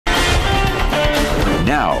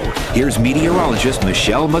Now, here's meteorologist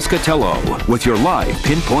Michelle Muscatello with your live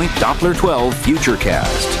Pinpoint Doppler 12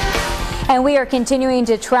 Futurecast. And we are continuing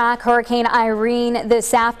to track Hurricane Irene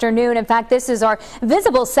this afternoon. In fact, this is our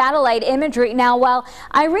visible satellite imagery. Now, while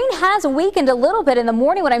Irene has weakened a little bit in the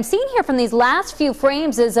morning, what I'm seeing here from these last few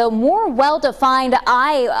frames is a more well-defined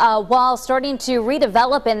eye while starting to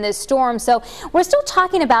redevelop in this storm. So we're still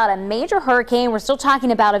talking about a major hurricane. We're still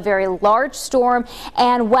talking about a very large storm.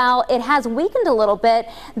 And while it has weakened a little bit,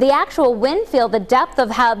 the actual wind field, the depth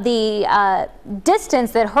of how the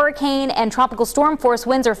distance that hurricane and tropical storm force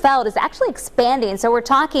winds are felt is actually expanding. So we're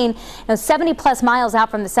talking 70 plus miles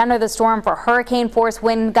out from the center of the storm for hurricane force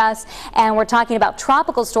wind gusts, and we're talking about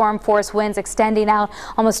tropical storm force winds extending out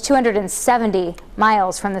almost 270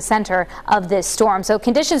 miles from the center of this storm. So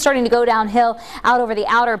conditions starting to go downhill out over the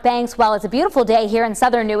Outer Banks. While it's a beautiful day here in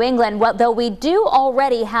southern New England, though we do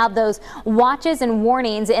already have those watches and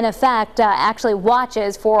warnings in effect, actually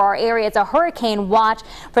watches for our area. It's a hurricane watch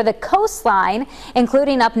for the coastline,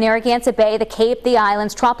 including up Narragansett Bay, the Cape, the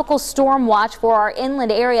islands, tropical storm watch for our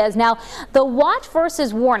inland areas. Now, the watch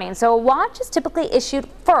versus warning. So a watch is typically issued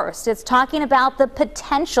first. It's talking about the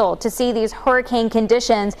potential to see these hurricane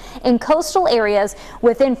conditions in coastal areas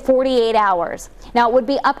within 48 hours. Now, it would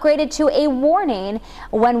be upgraded to a warning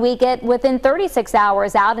when we get within 36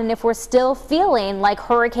 hours out, and if we're still feeling like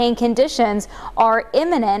hurricane conditions are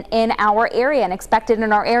imminent in our area and expected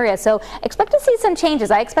in our area. So expect to see some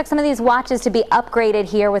changes. I expect some of these watches to be upgraded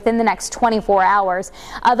here within the next 24 hours.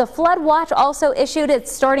 The flood watch also issued.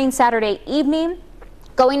 It's starting Saturday evening,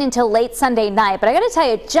 going until late Sunday night. But I got to tell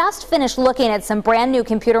you, just finished looking at some brand new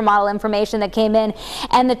computer model information that came in,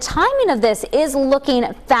 and the timing of this is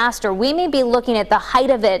looking faster. We may be looking at the height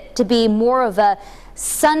of it to be more of a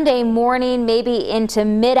Sunday morning, maybe into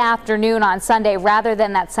mid-afternoon on Sunday, rather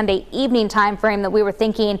than that Sunday evening time frame that we were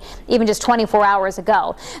thinking even just 24 hours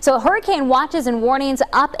ago. So hurricane watches and warnings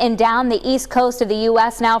up and down the east coast of the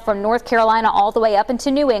U.S. now, from North Carolina all the way up into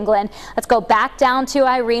New England. Let's go back down to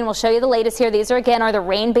Irene. We'll show you the latest here. These are the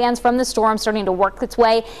rain bands from the storm starting to work its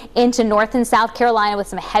way into North and South Carolina with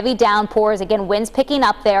some heavy downpours. Again, winds picking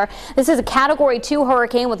up there. This is a Category 2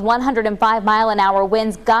 hurricane with 105-mile-an-hour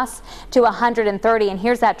winds, gusts to 130. And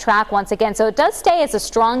here's that track once again. So it does stay as a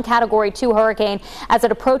strong Category 2 hurricane as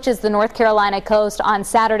it approaches the North Carolina coast on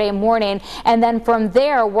Saturday morning, and then from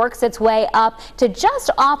there works its way up to just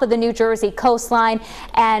off of the New Jersey coastline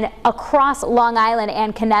and across Long Island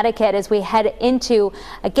and Connecticut as we head into,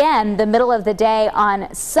 again, the middle of the day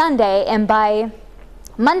on Sunday, and by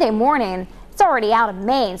Monday morning it's already out of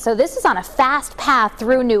Maine. So this is on a fast path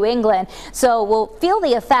through New England. So we'll feel the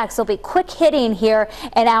effects. They'll be quick hitting here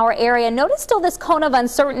in our area. Notice still this cone of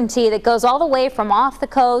uncertainty that goes all the way from off the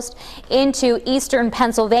coast into eastern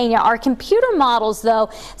Pennsylvania. Our computer models, though,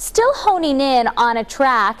 still honing in on a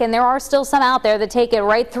track, and there are still some out there that take it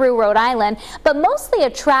right through Rhode Island, but mostly a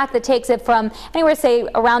track that takes it from anywhere, say,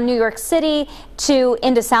 around New York City to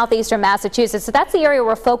into southeastern Massachusetts. So that's the area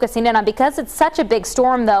we're focusing in on. Because it's such a big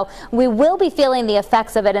storm, though, we will be feeling the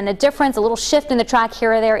effects of it, and a little shift in the track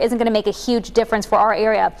here or there isn't going to make a huge difference for our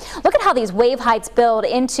area. Look at how these wave heights build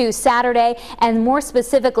into Saturday and more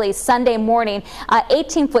specifically Sunday morning.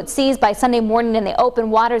 18-foot seas by Sunday morning in the open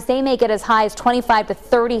waters. They may get as high as 25 to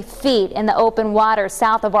 30 feet in the open water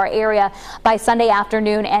south of our area by Sunday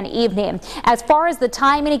afternoon and evening. As far as the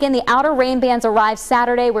timing, again, the outer rain bands arrive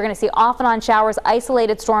Saturday. We're going to see off and on showers,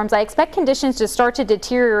 isolated storms. I expect conditions to start to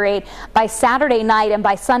deteriorate by Saturday night, and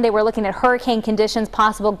by Sunday we're looking at hurricane conditions,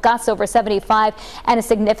 possible gusts over 75, and a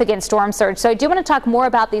significant storm surge. So I do want to talk more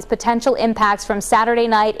about these potential impacts from Saturday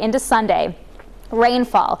night into Sunday.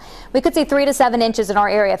 Rainfall. We could see 3 to 7 inches in our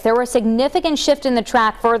area. If there were a significant shift in the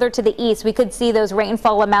track further to the east, we could see those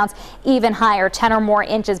rainfall amounts even higher, 10 or more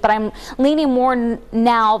inches. But I'm leaning more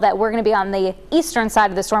now that we're going to be on the eastern side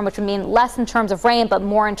of the storm, which would mean less in terms of rain, but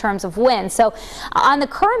more in terms of wind. So on the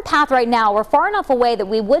current path right now, we're far enough away that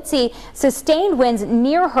we would see sustained winds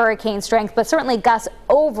near hurricane strength, but certainly gusts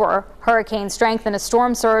over hurricane strength and a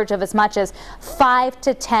storm surge of as much as 5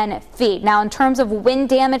 to 10 feet. Now, in terms of wind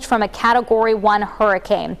damage from a Category 1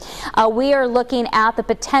 hurricane, we are looking at the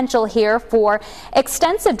potential here for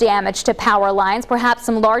extensive damage to power lines, perhaps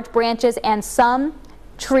some large branches and some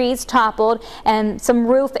trees toppled, and some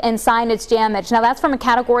roof and signage damage. Now, that's from a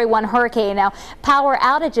Category 1 hurricane. Now, power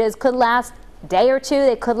outages could last day or two.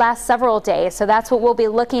 They could last several days. So that's what we'll be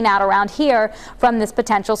looking at around here from this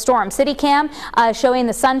potential storm. City Cam showing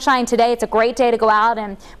the sunshine today. It's a great day to go out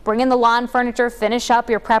and bring in the lawn furniture, finish up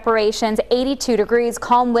your preparations. 82 degrees,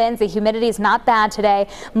 calm winds. The humidity is not bad today.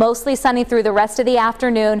 Mostly sunny through the rest of the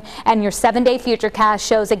afternoon. And your 7-day Futurecast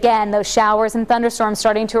shows again those showers and thunderstorms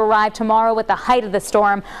starting to arrive tomorrow with the height of the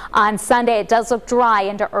storm on Sunday. It does look dry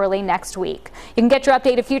into early next week. You can get your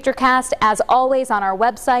updated Futurecast as always on our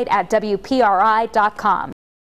website at WPRI.com.